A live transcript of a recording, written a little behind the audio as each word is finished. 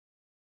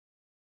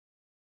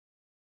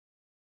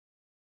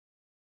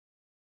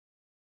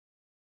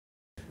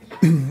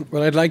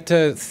Well, I'd like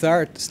to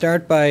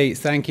start by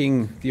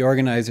thanking the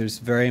organizers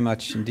very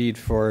much indeed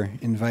for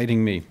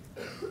inviting me.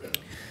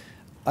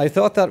 I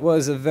thought that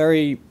was a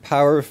very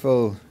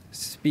powerful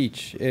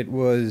speech. It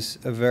was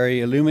a very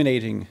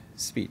illuminating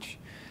speech.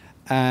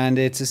 And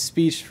it's a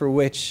speech for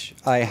which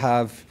I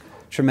have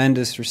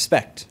tremendous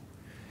respect.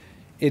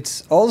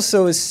 It's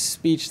also a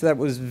speech that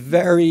was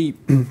very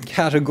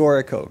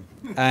categorical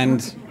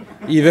and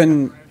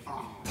even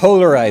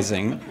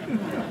polarizing.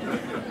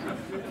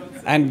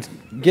 And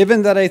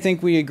given that I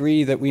think we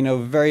agree that we know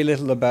very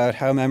little about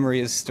how memory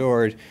is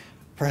stored,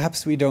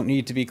 perhaps we don't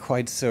need to be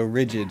quite so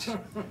rigid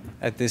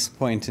at this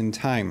point in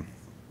time.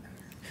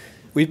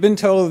 We've been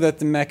told that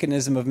the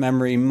mechanism of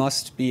memory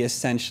must be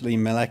essentially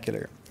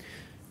molecular.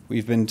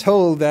 We've been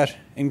told that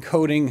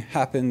encoding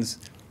happens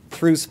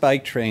through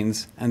spike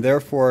trains and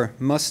therefore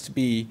must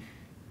be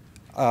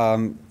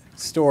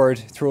stored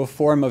through a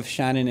form of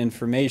Shannon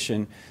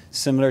information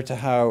similar to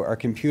how our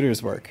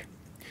computers work.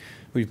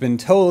 We've been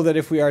told that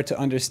if we are to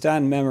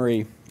understand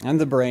memory and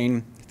the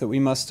brain, that we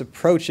must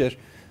approach it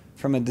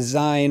from a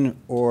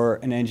design or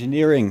an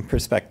engineering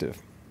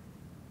perspective.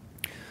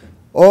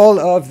 All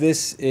of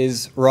this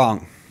is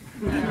wrong.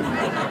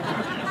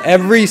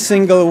 Every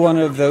single one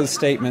of those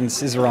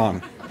statements is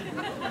wrong.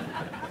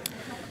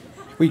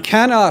 We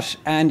cannot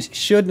and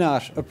should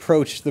not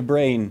approach the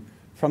brain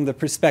from the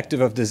perspective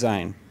of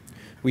design.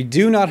 We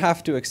do not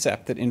have to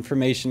accept that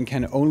information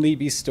can only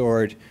be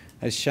stored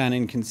as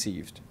Shannon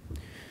conceived.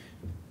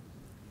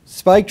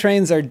 Spike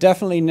trains are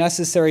definitely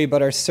necessary,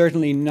 but are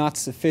certainly not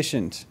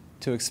sufficient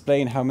to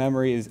explain how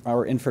memory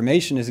or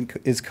information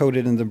is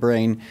coded in the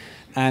brain.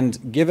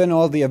 And given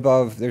all the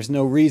above, there's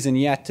no reason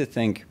yet to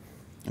think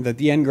that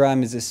the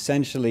Engram is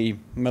essentially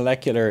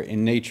molecular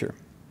in nature.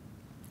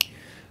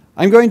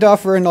 I'm going to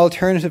offer an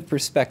alternative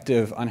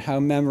perspective on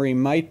how memory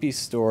might be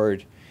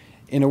stored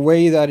in a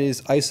way that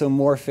is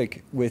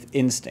isomorphic with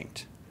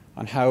instinct,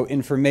 on how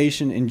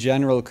information in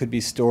general could be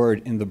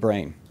stored in the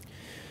brain.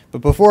 But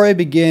before I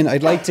begin,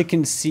 I'd like to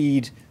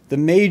concede the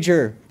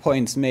major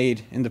points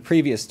made in the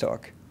previous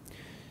talk.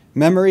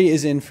 Memory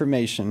is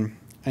information,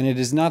 and it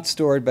is not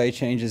stored by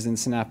changes in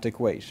synaptic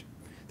weight.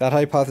 That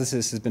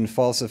hypothesis has been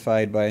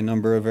falsified by a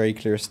number of very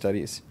clear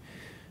studies.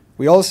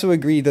 We also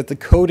agree that the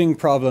coding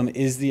problem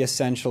is the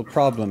essential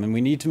problem, and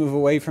we need to move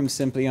away from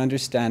simply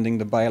understanding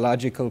the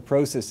biological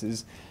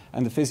processes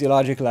and the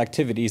physiological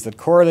activities that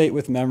correlate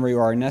with memory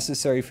or are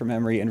necessary for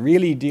memory, and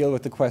really deal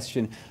with the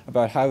question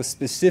about how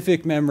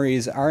specific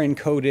memories are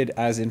encoded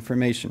as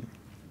information.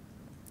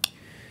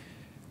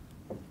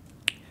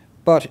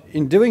 But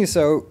in doing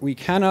so, we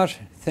cannot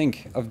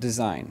think of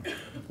design.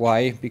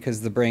 Why?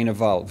 Because the brain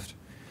evolved.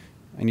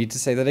 I need to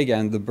say that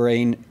again, the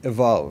brain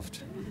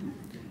evolved.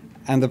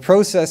 And the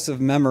process of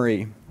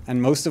memory,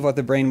 and most of what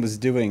the brain was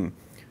doing,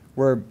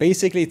 were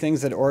basically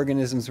things that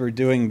organisms were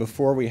doing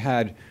before we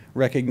had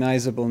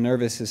recognizable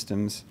nervous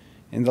systems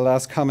in the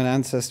last common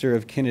ancestor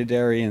of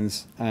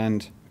cnidarians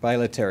and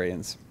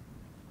bilaterians.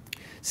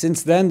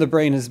 Since then, the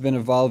brain has been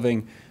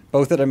evolving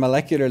both at a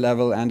molecular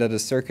level and at a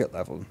circuit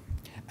level.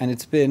 And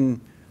it's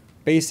been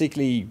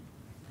basically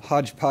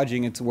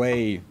hodgepodging its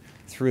way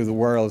through the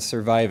world,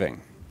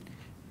 surviving.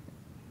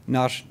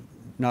 Not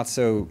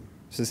so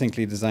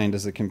succinctly designed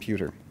as a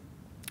computer.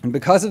 And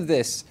because of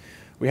this,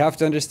 we have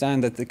to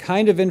understand that the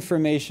kind of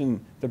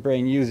information the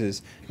brain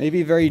uses may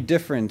be very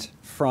different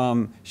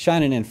from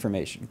Shannon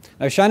information.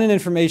 Now, Shannon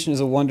information is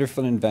a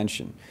wonderful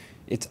invention.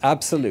 It's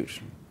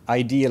absolute,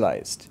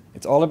 idealized.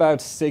 It's all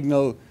about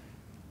signal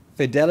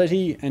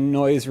fidelity and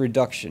noise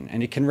reduction,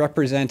 and it can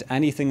represent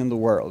anything in the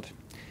world.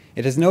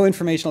 It has no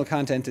informational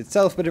content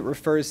itself, but it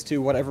refers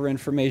to whatever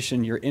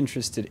information you're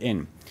interested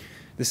in.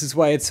 This is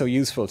why it's so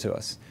useful to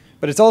us.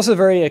 But it's also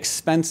very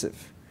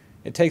expensive.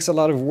 It takes a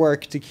lot of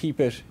work to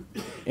keep it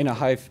in a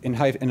high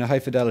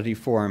fidelity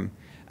form,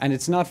 and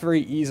it's not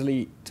very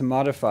easily to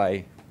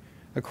modify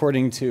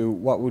according to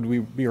what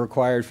would be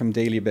required from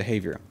daily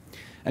behavior.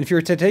 And if you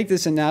were to take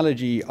this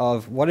analogy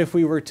of what if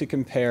we were to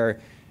compare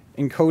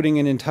encoding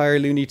an entire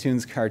Looney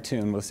Tunes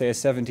cartoon, we'll say a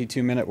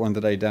 72-minute one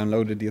that I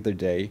downloaded the other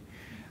day.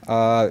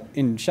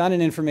 In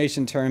Shannon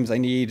information terms, I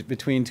need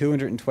between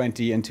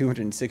 220 and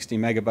 260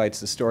 megabytes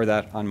to store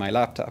that on my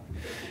laptop.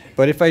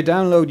 But if I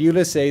download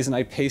Ulysses and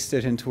I paste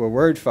it into a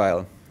Word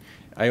file,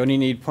 I only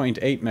need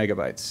 0.8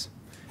 megabytes.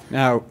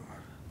 Now,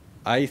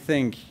 I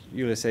think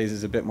Ulysses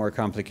is a bit more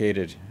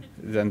complicated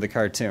than the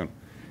cartoon.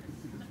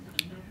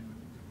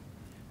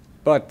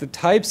 But the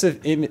types of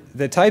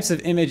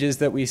images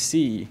that we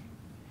see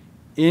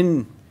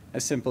in a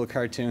simple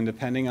cartoon,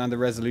 depending on the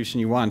resolution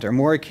you want, are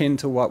more akin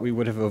to what we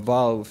would have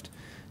evolved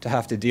to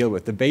have to deal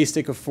with. The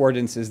basic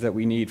affordances that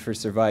we need for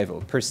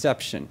survival,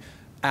 perception,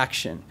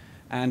 action,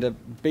 and a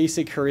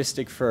basic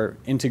heuristic for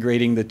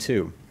integrating the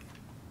two.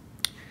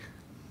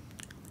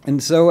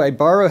 And so I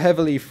borrow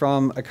heavily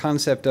from a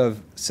concept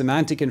of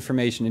semantic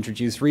information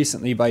introduced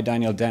recently by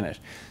Daniel Dennett.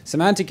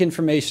 Semantic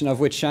information, of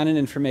which Shannon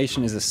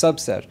information is a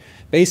subset,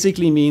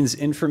 basically means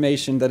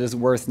information that is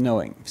worth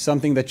knowing,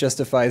 something that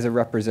justifies a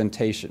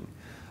representation.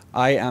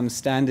 I am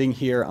standing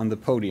here on the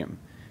podium.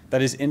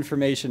 that is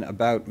information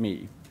about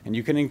me. And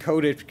you can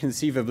encode it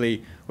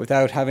conceivably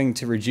without having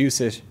to reduce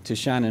it to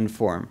Shannon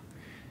form.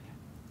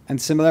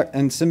 And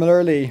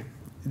similarly,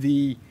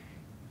 the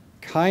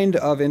kind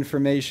of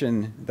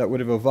information that would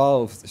have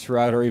evolved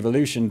throughout our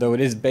evolution, though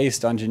it is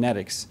based on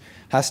genetics,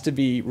 has to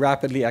be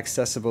rapidly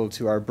accessible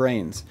to our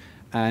brains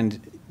and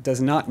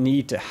does not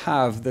need to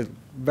have the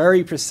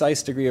very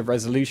precise degree of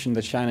resolution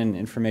that Shannon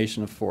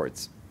information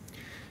affords.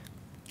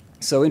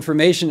 So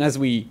information as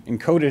we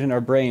encode it in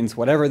our brains,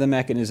 whatever the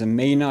mechanism,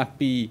 may not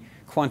be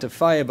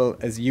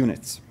quantifiable as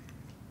units.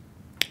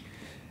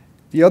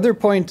 The other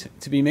point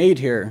to be made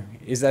here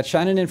is that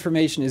Shannon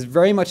information is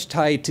very much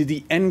tied to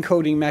the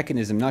encoding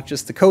mechanism, not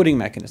just the coding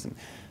mechanism.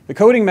 The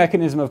coding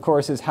mechanism, of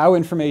course, is how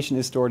information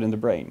is stored in the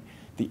brain.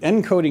 The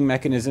encoding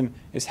mechanism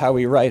is how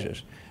we write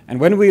it. And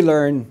when we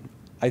learn,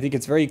 I think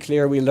it's very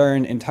clear we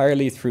learn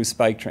entirely through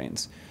spike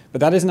trains.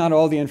 But that is not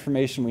all the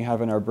information we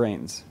have in our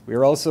brains. We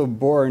are also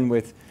born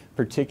with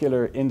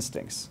particular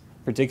instincts,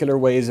 particular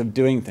ways of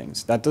doing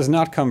things. That does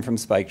not come from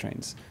spike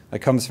trains. That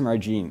comes from our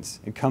genes.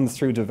 It comes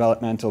through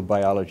developmental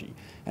biology,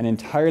 an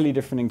entirely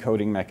different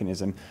encoding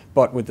mechanism,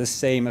 but with the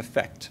same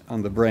effect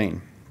on the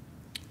brain.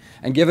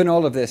 And given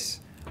all of this,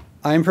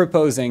 I'm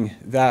proposing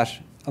that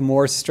a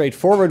more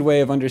straightforward way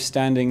of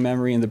understanding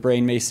memory in the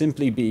brain may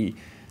simply be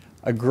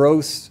a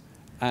gross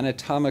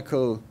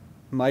anatomical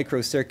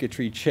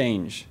microcircuitry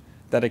change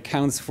that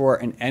accounts for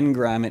an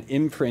engram, an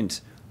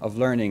imprint of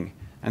learning,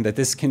 and that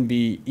this can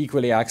be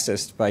equally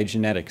accessed by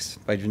genetics,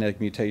 by genetic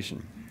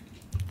mutation.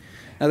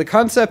 Now, the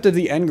concept of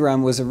the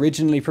engram was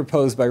originally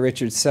proposed by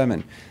Richard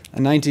Semon, a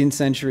 19th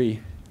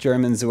century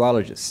German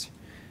zoologist.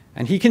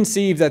 And he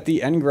conceived that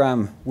the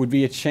engram would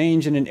be a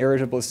change in an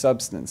irritable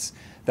substance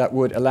that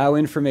would allow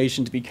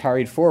information to be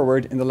carried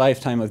forward in the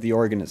lifetime of the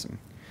organism.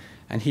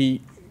 And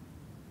he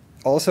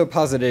also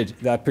posited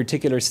that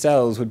particular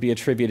cells would be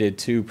attributed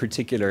to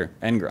particular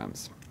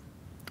engrams.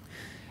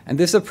 And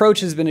this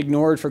approach has been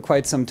ignored for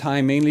quite some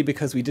time, mainly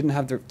because we didn't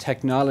have the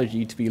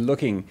technology to be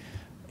looking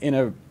in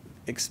an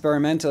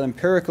experimental,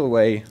 empirical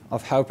way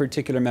of how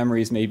particular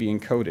memories may be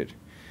encoded.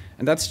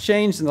 And that's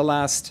changed in the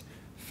last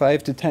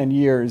 5 to 10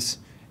 years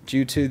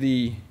due to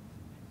the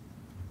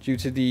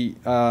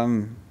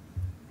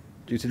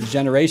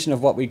generation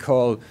of what we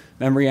call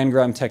memory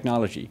engram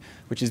technology,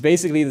 which is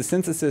basically the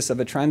synthesis of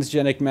a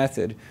transgenic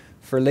method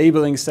for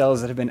labeling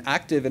cells that have been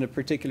active in a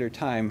particular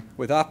time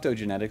with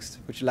optogenetics,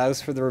 which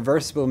allows for the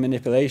reversible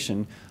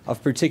manipulation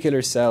of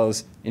particular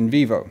cells in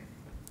vivo.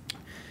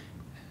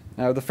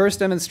 Now, the first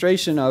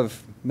demonstration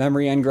of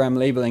memory engram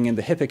labeling in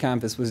the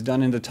hippocampus was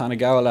done in the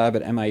Tanagawa lab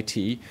at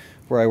MIT,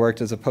 where I worked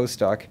as a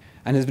postdoc,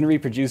 and has been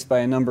reproduced by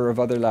a number of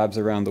other labs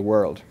around the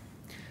world.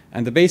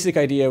 And the basic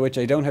idea, which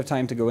I don't have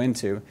time to go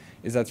into,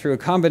 is that through a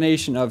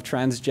combination of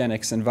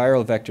transgenics and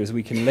viral vectors,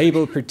 we can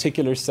label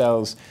particular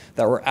cells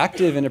that were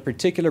active in a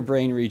particular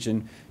brain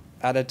region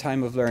at a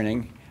time of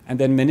learning, and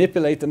then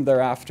manipulate them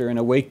thereafter in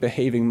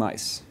awake-behaving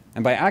mice.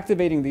 And by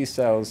activating these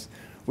cells,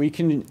 we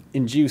can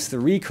induce the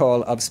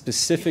recall of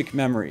specific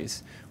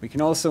memories. We can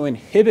also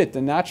inhibit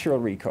the natural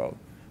recall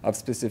of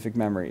specific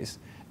memories.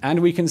 And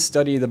we can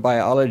study the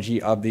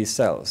biology of these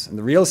cells. And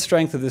the real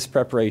strength of this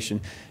preparation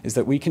is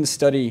that we can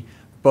study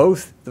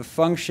both the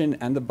function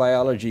and the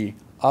biology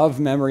of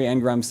memory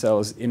engram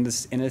cells in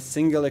a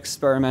single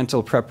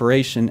experimental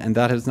preparation, and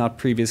that has not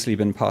previously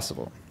been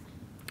possible.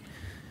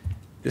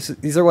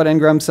 These are what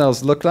engram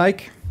cells look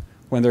like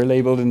when they're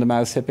labeled in the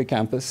mouse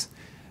hippocampus.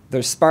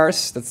 They're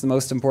sparse. That's the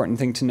most important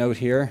thing to note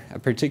here. A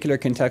particular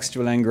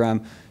contextual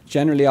engram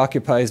generally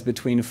occupies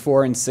between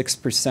 4 and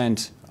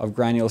 6% of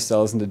granule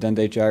cells in the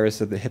dendrite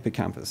gyrus of the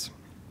hippocampus.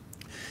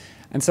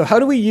 And so how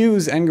do we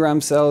use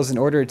engram cells in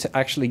order to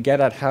actually get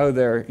at how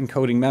they're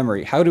encoding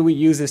memory? How do we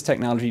use this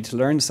technology to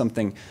learn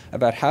something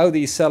about how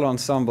these cell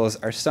ensembles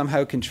are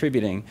somehow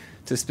contributing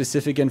to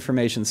specific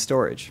information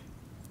storage?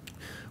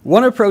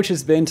 One approach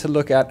has been to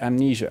look at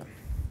amnesia.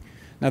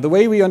 Now, the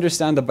way we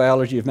understand the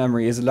biology of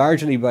memory is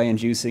largely by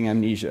inducing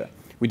amnesia.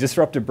 We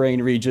disrupt a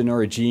brain region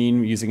or a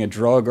gene using a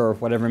drug or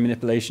whatever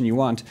manipulation you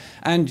want,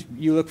 and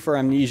you look for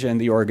amnesia in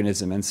the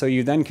organism. And so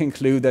you then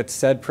conclude that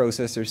said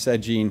process or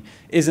said gene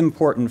is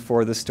important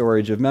for the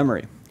storage of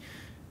memory.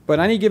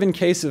 But any given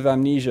case of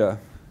amnesia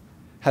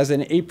has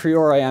an a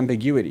priori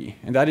ambiguity,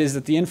 and that is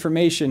that the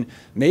information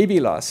may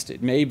be lost.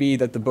 It may be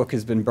that the book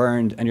has been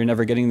burned and you're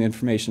never getting the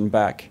information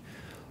back.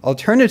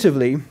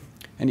 Alternatively,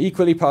 an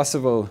equally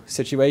possible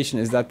situation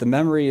is that the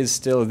memory is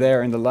still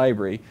there in the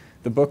library.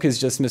 The book is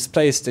just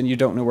misplaced and you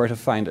don't know where to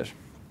find it.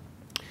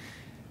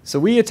 So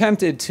we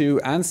attempted to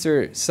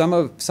answer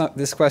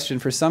this question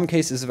for some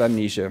cases of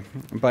amnesia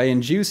by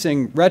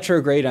inducing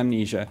retrograde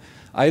amnesia,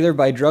 either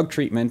by drug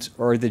treatment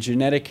or the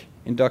genetic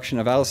induction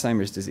of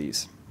Alzheimer's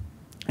disease.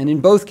 And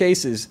in both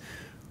cases,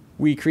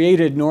 we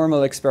created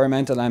normal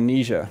experimental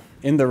amnesia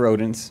in the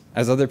rodents,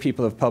 as other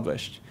people have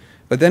published.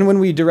 But then when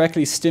we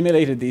directly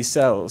stimulated these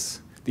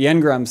cells, the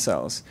engram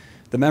cells,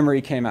 the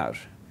memory came out.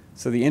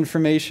 So the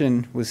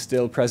information was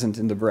still present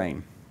in the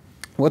brain.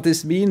 What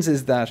this means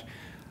is that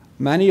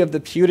many of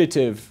the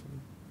putative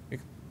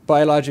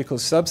biological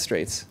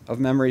substrates of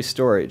memory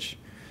storage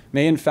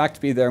may in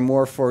fact be there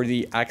more for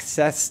the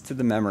access to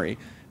the memory,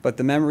 but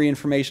the memory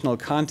informational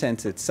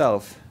content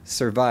itself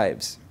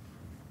survives.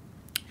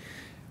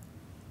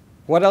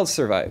 What else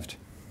survived?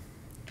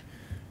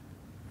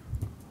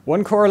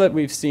 One correlate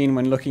we've seen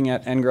when looking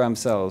at Engram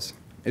cells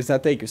is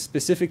that they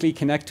specifically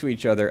connect to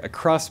each other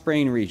across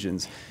brain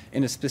regions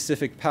in a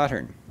specific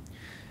pattern.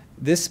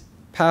 This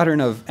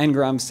pattern of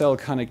Engram cell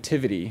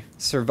connectivity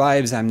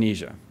survives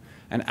amnesia.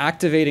 And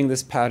activating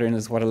this pattern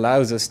is what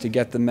allows us to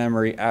get the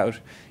memory out,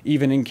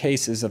 even in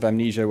cases of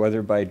amnesia,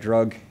 whether by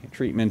drug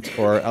treatment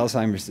or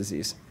Alzheimer's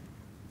disease.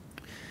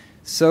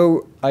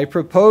 So I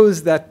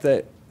propose that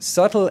the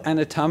subtle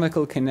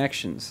anatomical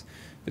connections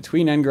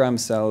between Engram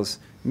cells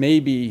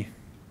may be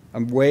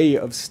a way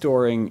of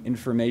storing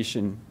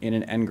information in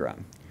an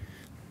engram.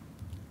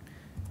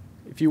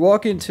 If you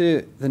walk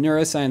into the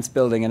neuroscience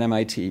building at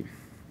MIT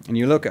and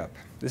you look up,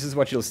 this is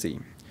what you'll see.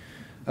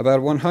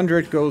 About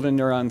 100 golden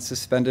neurons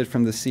suspended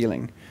from the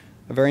ceiling,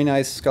 a very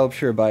nice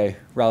sculpture by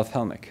Ralph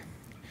Helmick.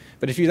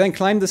 But if you then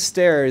climb the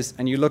stairs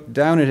and you look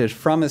down at it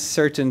from a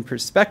certain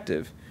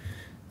perspective,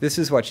 this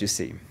is what you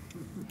see.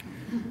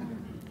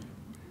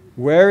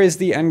 Where is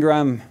the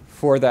engram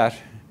for that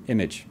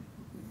image?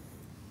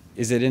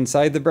 Is it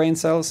inside the brain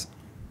cells?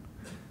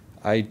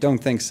 I don't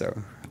think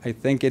so. I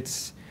think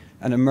it's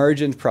an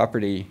emergent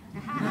property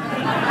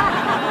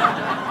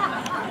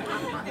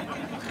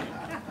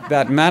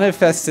that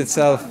manifests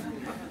itself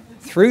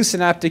through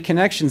synaptic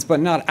connections, but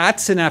not at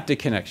synaptic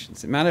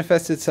connections. It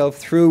manifests itself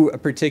through a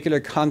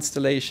particular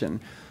constellation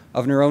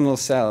of neuronal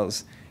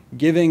cells,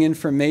 giving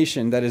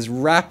information that is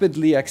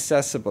rapidly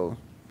accessible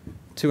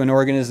to an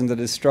organism that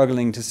is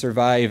struggling to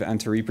survive and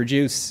to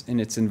reproduce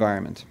in its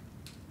environment.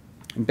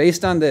 And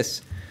based on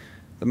this,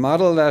 the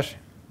model that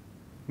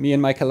me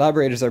and my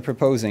collaborators are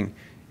proposing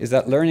is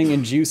that learning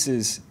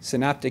induces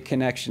synaptic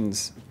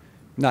connections,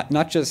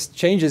 not just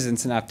changes in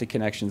synaptic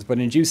connections, but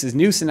induces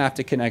new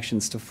synaptic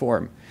connections to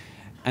form.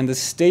 And the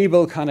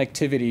stable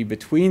connectivity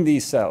between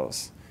these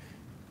cells,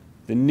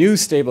 the new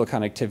stable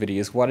connectivity,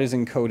 is what is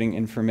encoding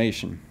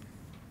information.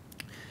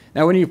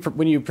 Now,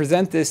 when you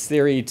present this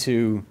theory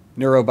to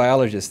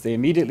neurobiologists, they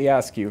immediately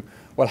ask you,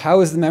 well,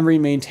 how is the memory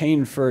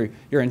maintained for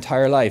your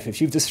entire life? If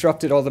you've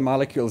disrupted all the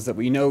molecules that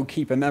we know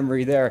keep a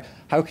memory there,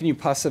 how can you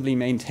possibly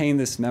maintain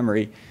this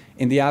memory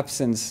in the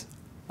absence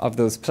of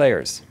those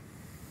players?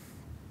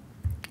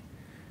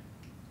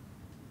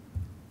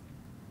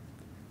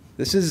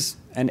 This is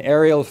an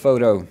aerial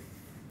photo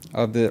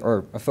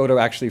or a photo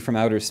actually from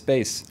outer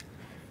space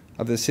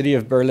of the city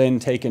of Berlin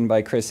taken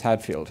by Chris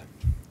Hadfield.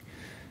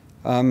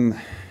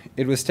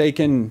 It was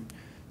taken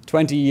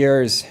 20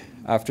 years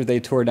after they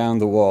tore down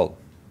the wall.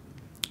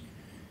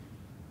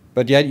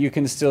 But yet you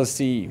can still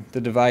see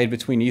the divide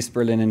between East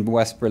Berlin and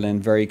West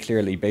Berlin very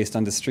clearly based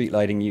on the street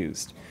lighting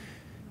used.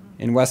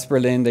 In West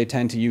Berlin, they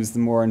tend to use the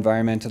more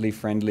environmentally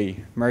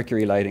friendly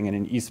mercury lighting, and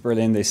in East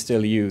Berlin, they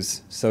still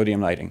use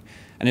sodium lighting.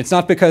 And it's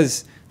not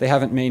because they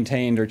haven't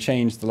maintained or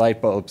changed the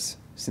light bulbs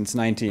since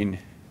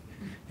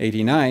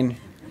 1989.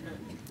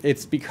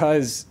 It's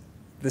because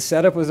the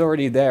setup was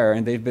already there,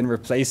 and they've been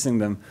replacing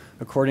them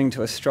according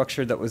to a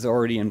structure that was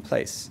already in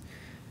place.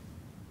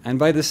 And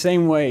by the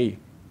same way,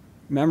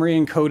 memory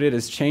encoded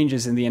as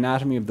changes in the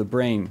anatomy of the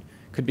brain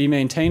could be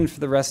maintained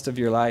for the rest of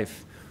your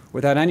life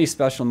without any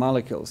special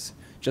molecules,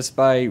 just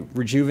by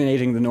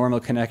rejuvenating the normal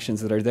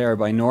connections that are there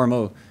by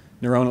normal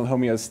neuronal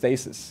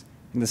homeostasis,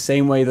 in the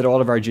same way that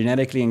all of our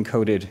genetically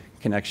encoded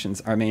connections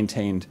are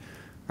maintained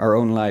our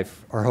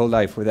whole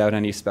life without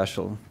any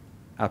special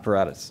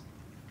apparatus.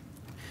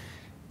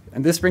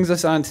 And this brings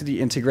us on to the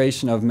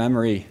integration of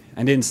memory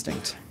and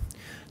instinct.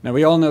 Now,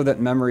 we all know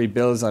that memory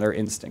builds on our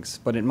instincts,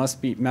 but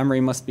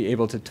memory must be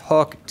able to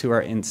talk to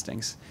our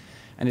instincts.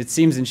 And it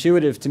seems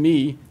intuitive to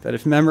me that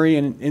if memory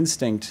and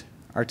instinct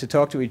are to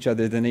talk to each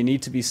other, then they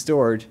need to be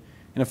stored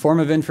in a form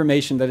of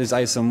information that is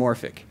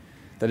isomorphic,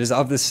 that is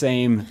of the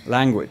same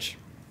language.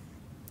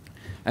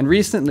 And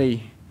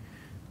recently,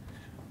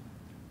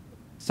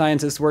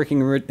 scientists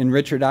working in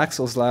Richard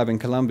Axel's lab in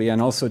Columbia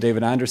and also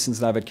David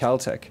Anderson's lab at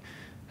Caltech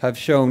have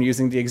shown,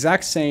 using the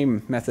exact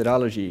same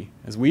methodology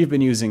as we've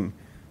been using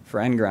for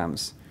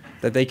engrams,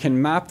 that they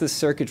can map the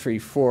circuitry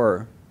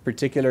for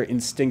particular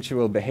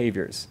instinctual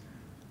behaviors,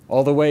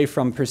 all the way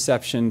from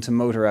perception to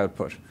motor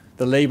output,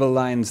 the label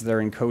lines that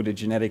are encoded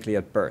genetically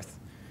at birth.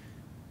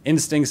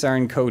 Instincts are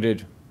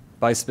encoded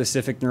by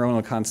specific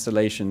neuronal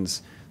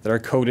constellations that are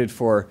coded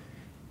for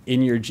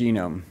in your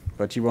genome,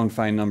 but you won't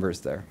find numbers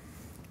there.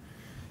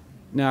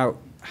 Now,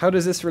 how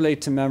does this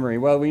relate to memory?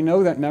 Well, we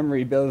know that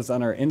memory builds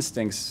on our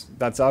instincts.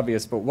 That's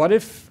obvious. But what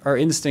if our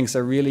instincts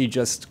are really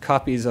just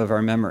copies of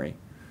our memory?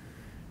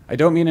 I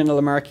don't mean in a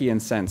Lamarckian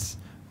sense,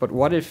 but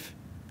what if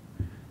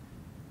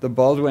the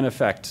Baldwin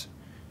effect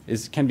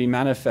can be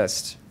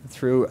manifest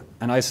through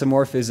an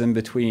isomorphism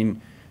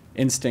between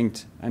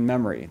instinct and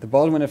memory? The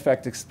Baldwin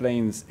effect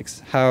explains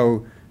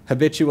how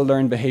habitual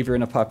learned behavior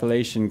in a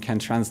population can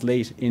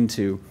translate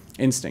into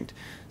instinct.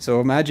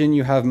 So imagine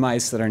you have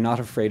mice that are not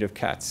afraid of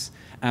cats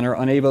and are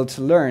unable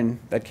to learn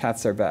that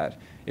cats are bad.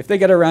 If they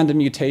get a random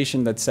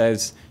mutation that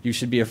says you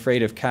should be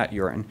afraid of cat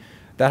urine,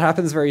 that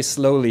happens very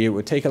slowly. It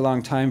would take a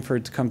long time for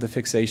it to come to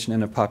fixation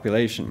in a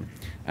population.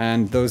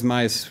 And those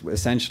mice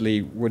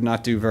essentially would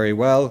not do very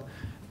well,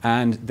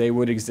 and they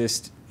would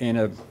exist in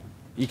an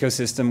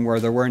ecosystem where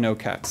there were no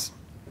cats.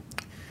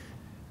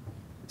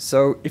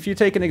 So if you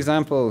take an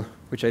example,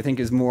 which I think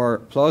is more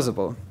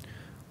plausible,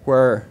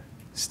 where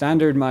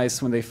standard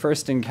mice, when they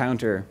first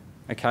encounter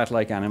a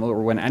cat-like animal,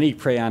 or when any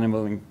prey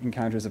animal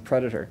encounters a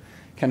predator,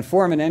 can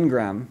form an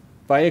engram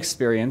by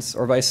experience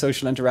or by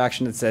social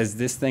interaction that says,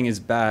 this thing is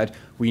bad,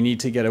 we need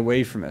to get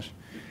away from it.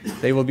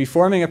 They will be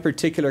forming a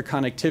particular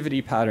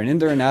connectivity pattern in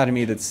their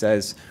anatomy that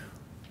says,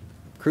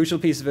 crucial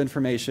piece of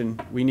information,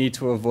 we need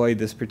to avoid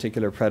this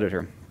particular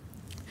predator.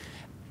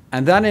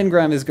 And that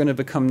engram is going to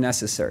become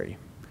necessary.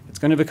 It's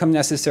going to become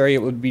necessary.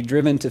 It will be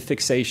driven to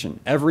fixation.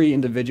 Every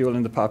individual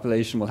in the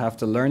population will have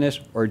to learn it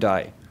or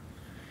die.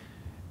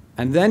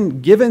 And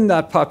then, given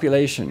that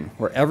population,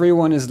 where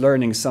everyone is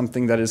learning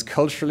something that is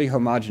culturally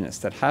homogeneous,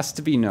 that has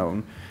to be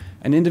known,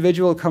 an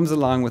individual comes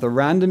along with a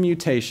random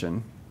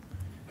mutation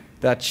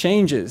that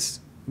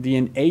changes the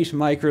innate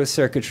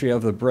microcircuitry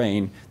of the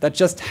brain that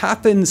just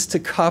happens to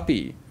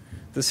copy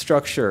the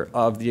structure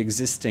of the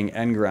existing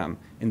engram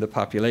in the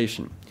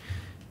population.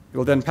 It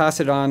will then pass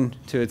it on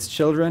to its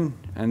children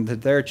and to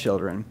their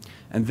children,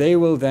 and they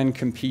will then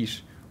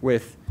compete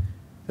with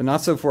the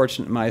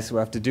not-so-fortunate mice who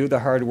have to do the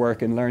hard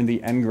work and learn the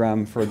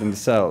engram for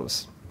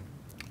themselves.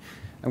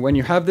 And when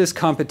you have this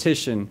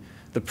competition,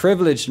 the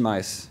privileged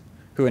mice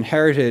who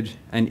inherited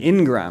an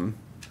engram,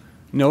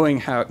 knowing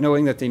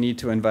that they need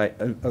to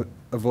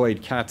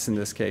avoid cats in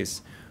this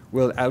case,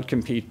 will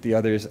outcompete the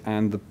others,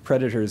 and the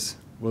predators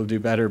will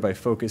do better by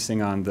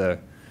focusing on the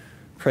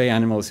prey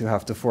animals who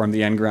have to form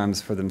the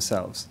engrams for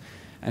themselves.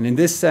 And in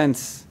this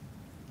sense,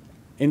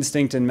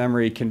 instinct and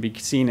memory can be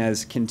seen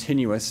as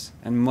continuous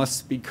and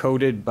must be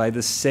coded by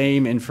the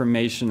same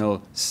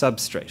informational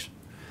substrate.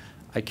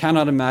 I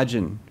cannot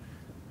imagine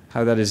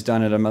how that is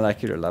done at a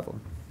molecular level.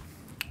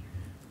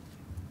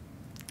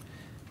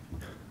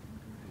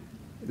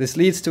 This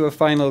leads to a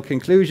final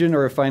conclusion,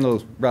 or a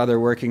final, rather,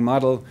 working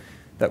model,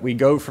 that we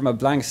go from a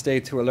blank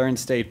state to a learned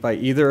state by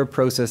either a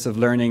process of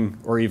learning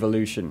or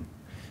evolution,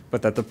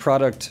 but that the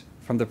product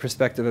from the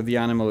perspective of the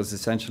animal is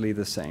essentially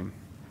the same.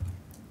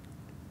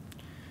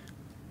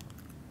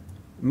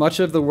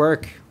 Much of the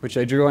work which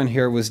I drew on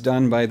here was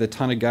done by the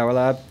Tanagawa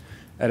lab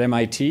at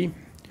MIT,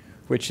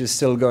 which is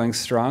still going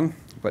strong,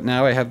 but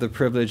now I have the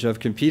privilege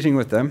of competing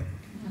with them,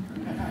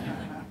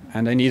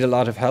 and I need a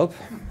lot of help.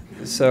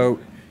 So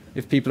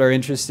if people are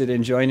interested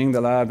in joining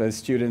the lab as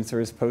students or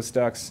as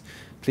postdocs,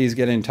 please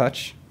get in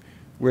touch.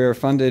 We're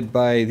funded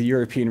by the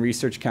European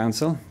Research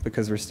Council,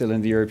 because we're still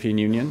in the European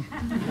Union.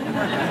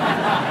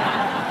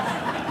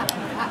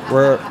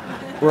 We're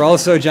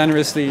also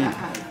generously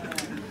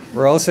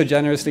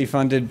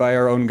funded by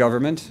our own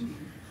government.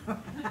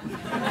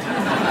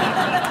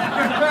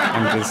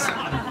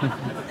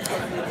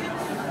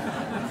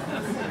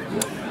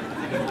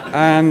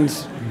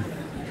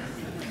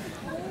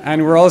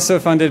 And we're also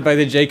funded by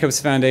the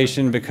Jacobs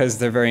Foundation, because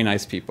they're very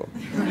nice people.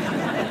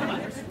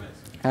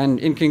 And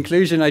in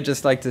conclusion, I'd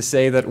just like to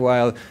say that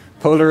while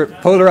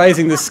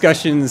polarizing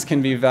discussions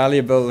can be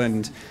valuable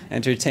and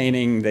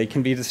entertaining, they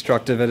can be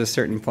destructive at a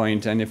certain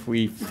point. And if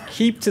we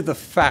keep to the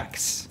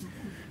facts,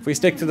 if we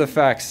stick to the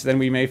facts, then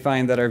we may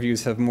find that our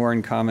views have more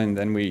in common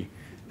than we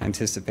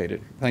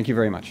anticipated. Thank you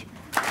very much.